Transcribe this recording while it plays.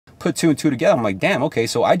put two and two together. I'm like, damn, okay,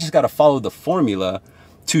 so I just got to follow the formula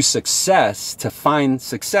to success to find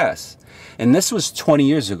success. And this was 20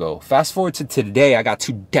 years ago. Fast forward to today, I got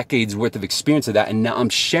 2 decades worth of experience of that, and now I'm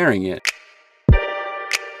sharing it.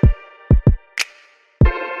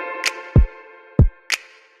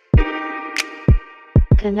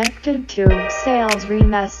 Connected to Sales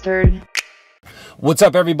Remastered. What's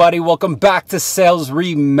up, everybody? Welcome back to Sales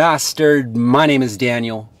Remastered. My name is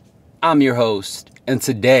Daniel. I'm your host, and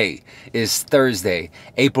today is Thursday,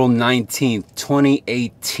 April 19th,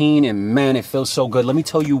 2018, and man, it feels so good. Let me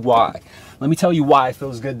tell you why. Let me tell you why it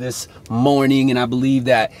feels good this morning, and I believe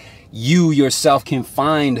that you yourself can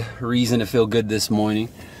find reason to feel good this morning.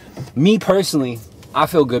 Me personally, I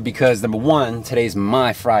feel good because, number one, today's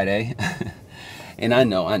my Friday. And I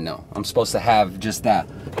know, I'm supposed to have just that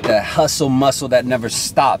hustle muscle that never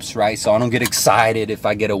stops, right? So I don't get excited if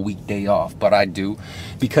I get a weekday off, but I do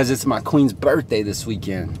because it's my queen's birthday this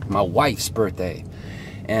weekend, my wife's birthday.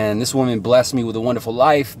 And this woman blessed me with a wonderful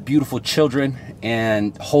life, beautiful children,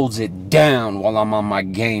 and holds it down while I'm on my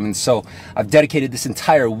game. And so I've dedicated this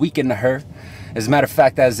entire weekend to her. As a matter of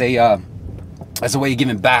fact, as a way of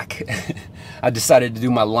giving back, I decided to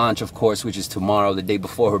do my launch, of course, which is tomorrow, the day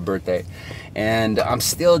before her birthday. And I'm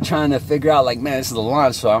still trying to figure out, like, man, this is the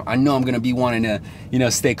launch, so I know I'm going to be wanting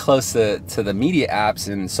to, stay close to the media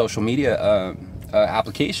apps and social media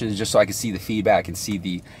applications, just so I can see the feedback and see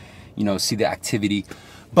the, see the activity.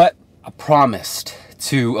 But I promised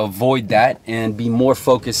to avoid that and be more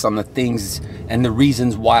focused on the things and the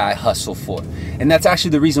reasons why I hustle for. And that's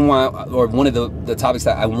actually the reason why, or one of the topics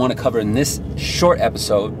that I want to cover in this short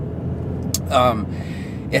episode.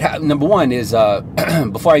 Number one is,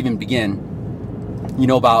 before I even begin,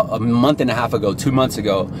 about a month and a half ago, 2 months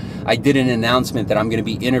ago, I did an announcement that I'm going to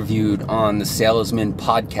be interviewed on the Salesman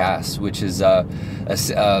podcast, which is it's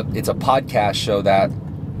a podcast show that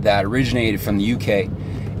originated from the UK,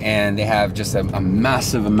 and they have just a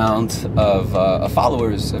massive amount of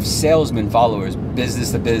followers, of salesman followers,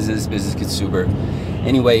 business to business, business consumer.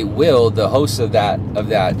 Anyway, Will, the host of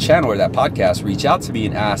that channel or that podcast, reached out to me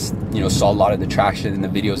and asked, saw a lot of the traction in the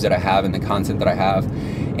videos that I have and the content that I have,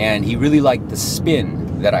 and he really liked the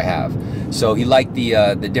spin that I have. So he liked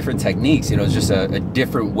the different techniques. It's just a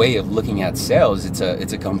different way of looking at sales. It's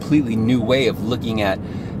a completely new way of looking at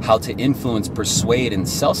how to influence, persuade, and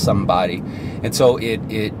sell somebody. And so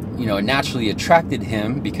it naturally attracted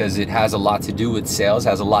him because it has a lot to do with sales,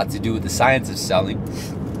 has a lot to do with the science of selling.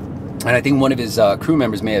 And I think one of his crew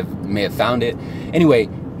members may have found it. Anyway,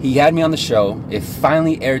 he had me on the show. It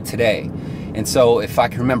finally aired today, and so if I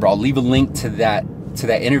can remember, I'll leave a link to that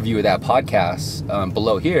interview or that podcast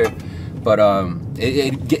below here. But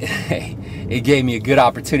it gave me a good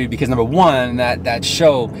opportunity because, number one, that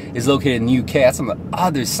show is located in the UK. That's on the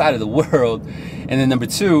other side of the world. And then number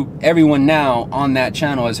two, everyone now on that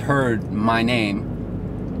channel has heard my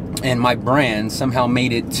name, and my brand somehow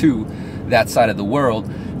made it to that side of the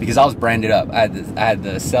world because I was branded up. I had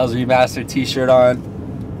the Sales Remastered t-shirt on,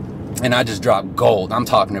 and I just dropped gold. I'm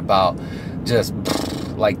talking about just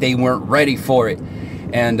like they weren't ready for it.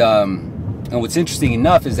 And what's interesting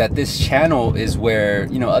enough is that this channel is where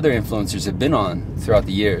other influencers have been on throughout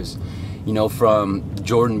the years. From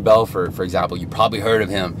Jordan Belfort, for example, you probably heard of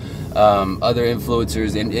him. Other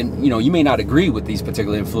influencers, and you may not agree with these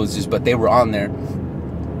particular influencers, but they were on there.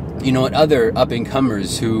 And other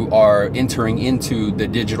up-and-comers who are entering into the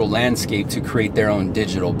digital landscape to create their own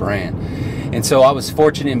digital brand. And so I was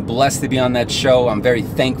fortunate and blessed to be on that show. I'm very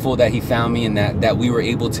thankful that he found me and that we were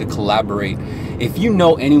able to collaborate. If you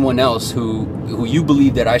know anyone else who you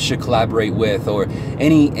believe that I should collaborate with, or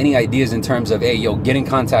any ideas in terms of, hey, get in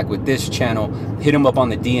contact with this channel, hit him up on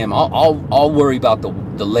the DM. I'll worry about the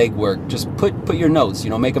legwork. Just put your notes,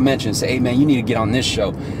 make a mention, say, hey man, you need to get on this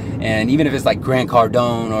show. And even if it's like Grant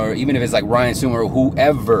Cardone, or even if it's like Ryan Sumer, or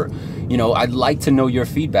whoever, I'd like to know your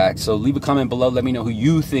feedback. So leave a comment below. Let me know who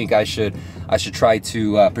you think I should try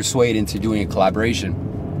to persuade into doing a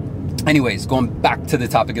collaboration. Anyways, going back to the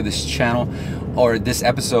topic of this channel or this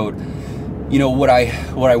episode, what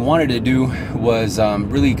I wanted to do was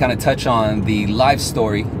really kind of touch on the live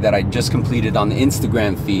story that I just completed on the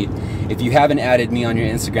Instagram feed. If you haven't added me on your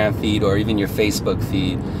Instagram feed, or even your Facebook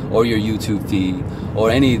feed, or your YouTube feed, or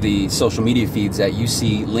any of the social media feeds that you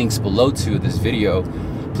see links below to this video,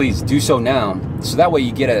 please do so now, so that way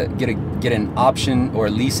you get an option, or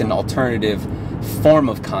at least an alternative form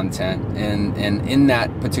of content. And in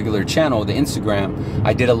that particular channel, the Instagram,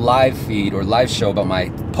 I did a live feed or live show about my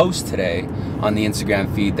post today on the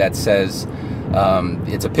Instagram feed that says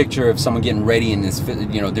It's a picture of someone getting ready and this,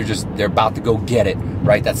 they're about to go get it,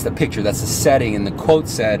 right? That's the picture, that's the setting. And the quote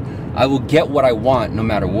said, "I will get what I want no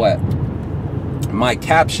matter what." My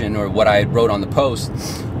caption, or what I wrote on the post,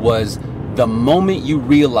 was, "The moment you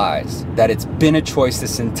realize that it's been a choice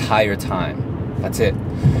this entire time." That's it.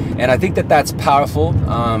 And I think that that's powerful,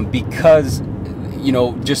 because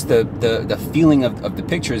just the feeling of the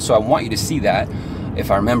picture. So I want you to see that. If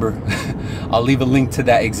I remember, I'll leave a link to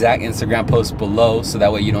that exact Instagram post below, so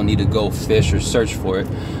that way you don't need to go fish or search for it.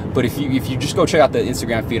 But if you just go check out the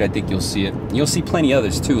Instagram feed, I think you'll see it. You'll see plenty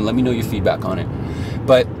others too. Let me know your feedback on it.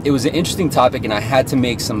 But it was an interesting topic, and I had to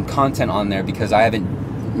make some content on there because I haven't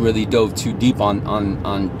really dove too deep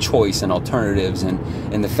on choice and alternatives,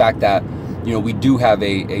 and the fact that we do have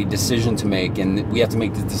a decision to make, and we have to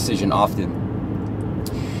make the decision often.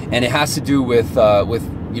 And it has to do with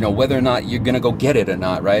whether or not you're gonna go get it or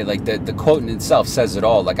not, right? Like the quote in itself says it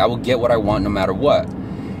all. Like, I will get what I want no matter what.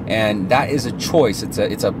 And that is a choice.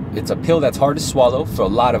 It's a pill that's hard to swallow for a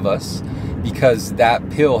lot of us, because that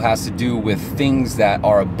pill has to do with things that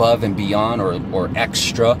are above and beyond, or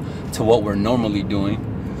extra to what we're normally doing.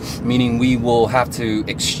 Meaning we will have to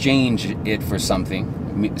exchange it for something.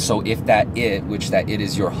 So if that it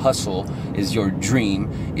is your hustle, is your dream,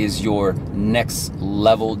 is your next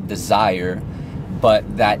level desire, but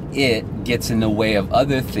that it gets in the way of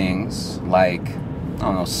other things, like, I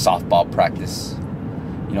don't know, softball practice,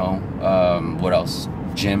 what else?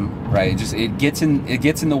 Gym, right? It gets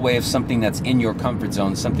in the way of something that's in your comfort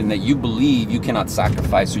zone, something that you believe you cannot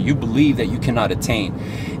sacrifice, or you believe that you cannot attain.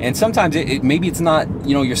 And sometimes maybe it's not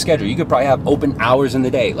your schedule. You could probably have open hours in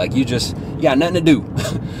the day, like you got nothing to do.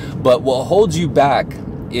 But what holds you back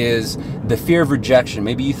is the fear of rejection.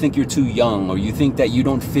 Maybe you think you're too young, or you think that you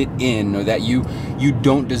don't fit in, or that you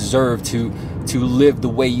don't deserve to live the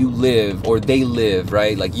way you live, or they live,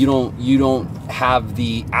 right? Like you don't have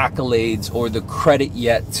the accolades or the credit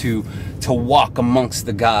yet to walk amongst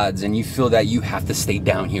the gods, and you feel that you have to stay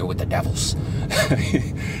down here with the devils.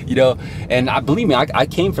 And believe me, I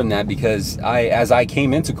came from that, because as I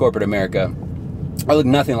came into corporate America, I looked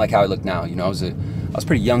nothing like how I look now. I was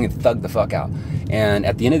pretty young and thugged the fuck out. And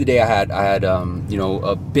at the end of the day, I had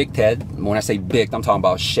a big head. When I say big, I'm talking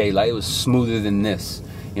about shade. Like, it was smoother than this.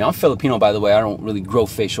 I'm Filipino, by the way. I don't really grow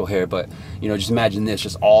facial hair, but just imagine this,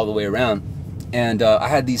 just all the way around. And I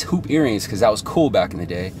had these hoop earrings, because that was cool back in the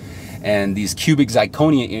day, and these cubic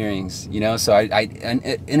zirconia earrings. So I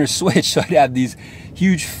interswitched. So I'd have these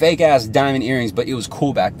huge fake ass diamond earrings, but it was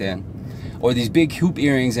cool back then. Or these big hoop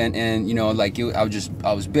earrings, and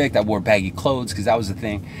I was big. I wore baggy clothes because that was the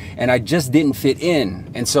thing, and I just didn't fit in.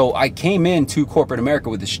 And so I came into corporate America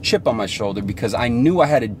with this chip on my shoulder, because I knew I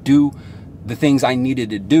had to do the things I needed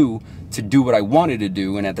to do what I wanted to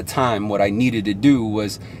do. And at the time, what I needed to do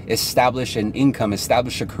was establish an income,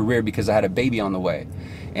 establish a career, because I had a baby on the way.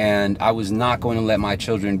 And I was not going to let my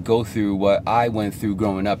children go through what I went through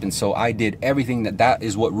growing up. And so I did everything that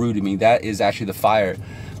is what rooted me. That is actually the fire.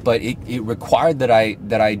 But it required that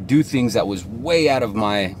I do things that was way out of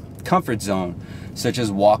my comfort zone, such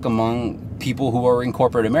as walk among people who are in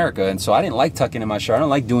corporate America. And so I didn't like tucking in my shirt. I don't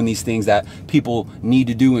like doing these things that people need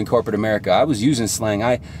to do in corporate America. I was using slang.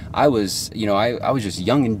 I was just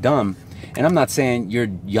young and dumb. And I'm not saying you're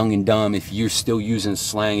young and dumb if you're still using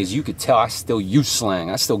slang. As you could tell, I still use slang.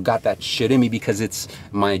 I still got that shit in me, because it's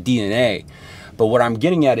my DNA. But what I'm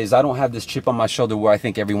getting at is, I don't have this chip on my shoulder where I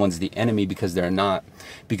think everyone's the enemy, because they're not.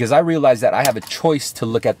 Because I realize that I have a choice to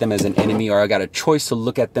look at them as an enemy, or I got a choice to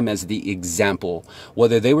look at them as the example.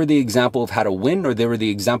 Whether they were the example of how to win, or they were the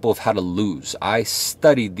example of how to lose. I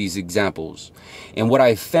studied these examples. And what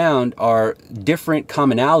I found are different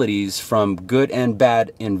commonalities from good and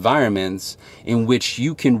bad environments, in which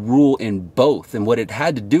you can rule in both. And what it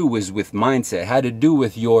had to do was with mindset. It had to do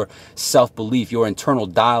with your self-belief, your internal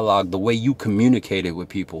dialogue, the way you communicated with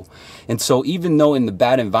people. And so even though in the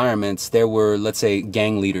bad environments there were, let's say,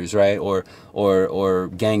 gang leaders, right, or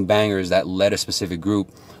gang bangers that led a specific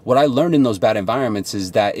group, what I learned in those bad environments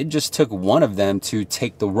is that it just took one of them to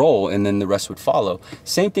take the role, and then the rest would follow.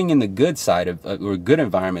 Same thing in the good side of or good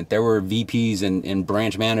environment. There were VPs and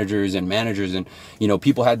branch managers, and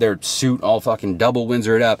people had their suit all fucking double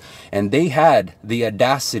Windsored up, and they had the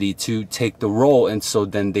audacity to take the role. And so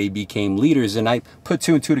then they became leaders. And I put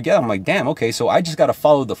two and two together. I'm like, damn, okay, so I just got to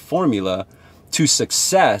follow the formula to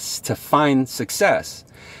success to find success.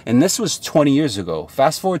 And this was 20 years ago.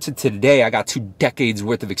 Fast forward to today, I got 2 decades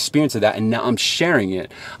worth of experience of that, and now I'm sharing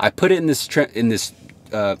it. I put it in this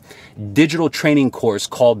digital training course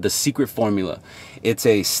called The Secret Formula. It's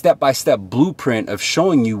a step-by-step blueprint of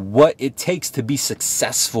showing you what it takes to be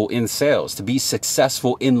successful in sales, to be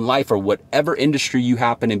successful in life or whatever industry you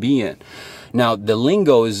happen to be in. Now, the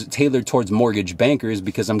lingo is tailored towards mortgage bankers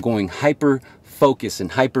because I'm going hyper focused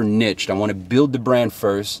and hyper niched. I want to build the brand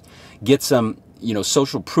first, get some,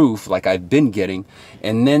 social proof like I've been getting,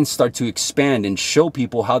 and then start to expand and show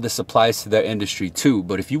people how this applies to their industry too.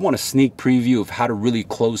 But if you want a sneak preview of how to really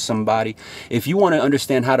close somebody, if you want to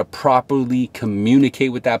understand how to properly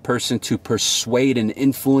communicate with that person to persuade and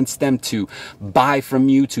influence them to buy from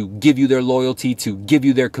you, to give you their loyalty, to give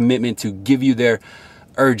you their commitment, to give you their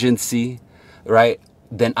urgency, right?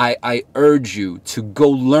 Then I urge you to go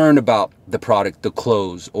learn about the product, the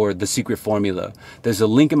close, or the secret formula. There's a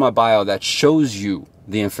link in my bio that shows you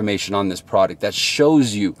the information on this product, that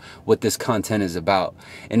shows you what this content is about.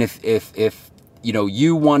 And if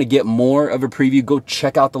you want to get more of a preview, go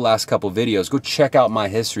check out the last couple videos. Go check out my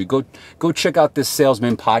history. Go check out this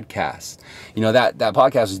Salesman podcast. That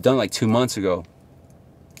podcast was done like 2 months ago.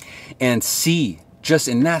 And see, just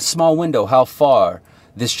in that small window, how far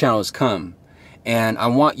this channel has come. And I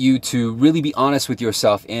want you to really be honest with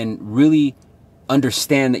yourself and really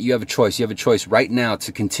understand that you have a choice. You have a choice right now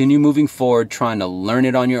to continue moving forward, trying to learn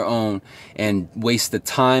it on your own and waste the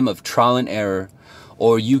time of trial and error.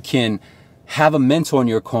 Or you can have a mentor in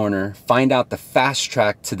your corner, find out the fast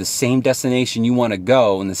track to the same destination you want to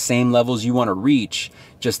go and the same levels you want to reach,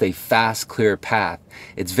 just a fast, clear path.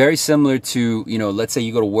 It's very similar to, let's say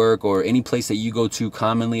you go to work or any place that you go to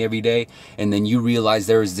commonly every day, and then you realize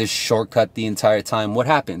there is this shortcut the entire time. What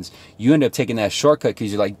happens? You end up taking that shortcut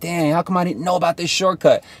because you're like, dang, how come I didn't know about this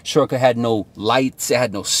shortcut? Shortcut had no lights, it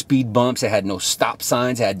had no speed bumps, it had no stop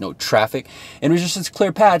signs, it had no traffic, and it was just this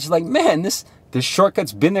clear patch. Like, man, this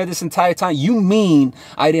shortcut's been there this entire time. You mean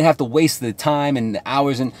I didn't have to waste the time and the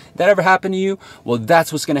hours? And that ever happened to you? Well,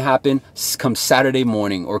 that's what's going to happen come Saturday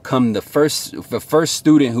morning, or come the first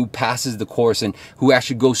student who passes the course and who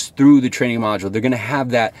actually goes through the training module. They're going to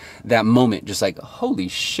have that moment, just like, holy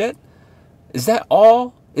shit, is that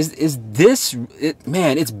all? Is this it?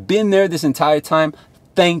 Man, it's been there this entire time.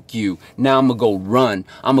 Thank you. Now I'm going to go run.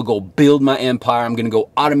 I'm going to go build my empire. I'm going to go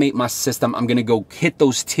automate my system. I'm going to go hit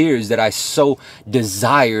those tiers that I so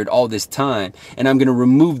desired all this time. And I'm going to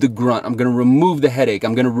remove the grunt. I'm going to remove the headache.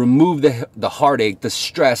 I'm going to remove the heartache, the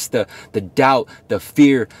stress, the doubt, the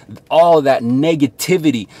fear, all that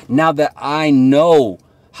negativity. Now that I know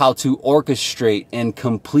how to orchestrate and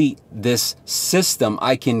complete this system,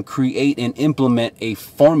 I can create and implement a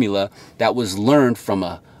formula that was learned from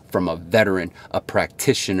a veteran, a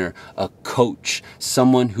practitioner, a coach,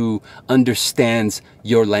 someone who understands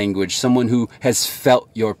your language, someone who has felt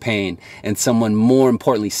your pain, and someone, more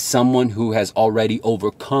importantly, someone who has already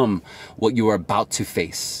overcome what you are about to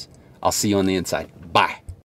face. I'll see you on the inside. Bye.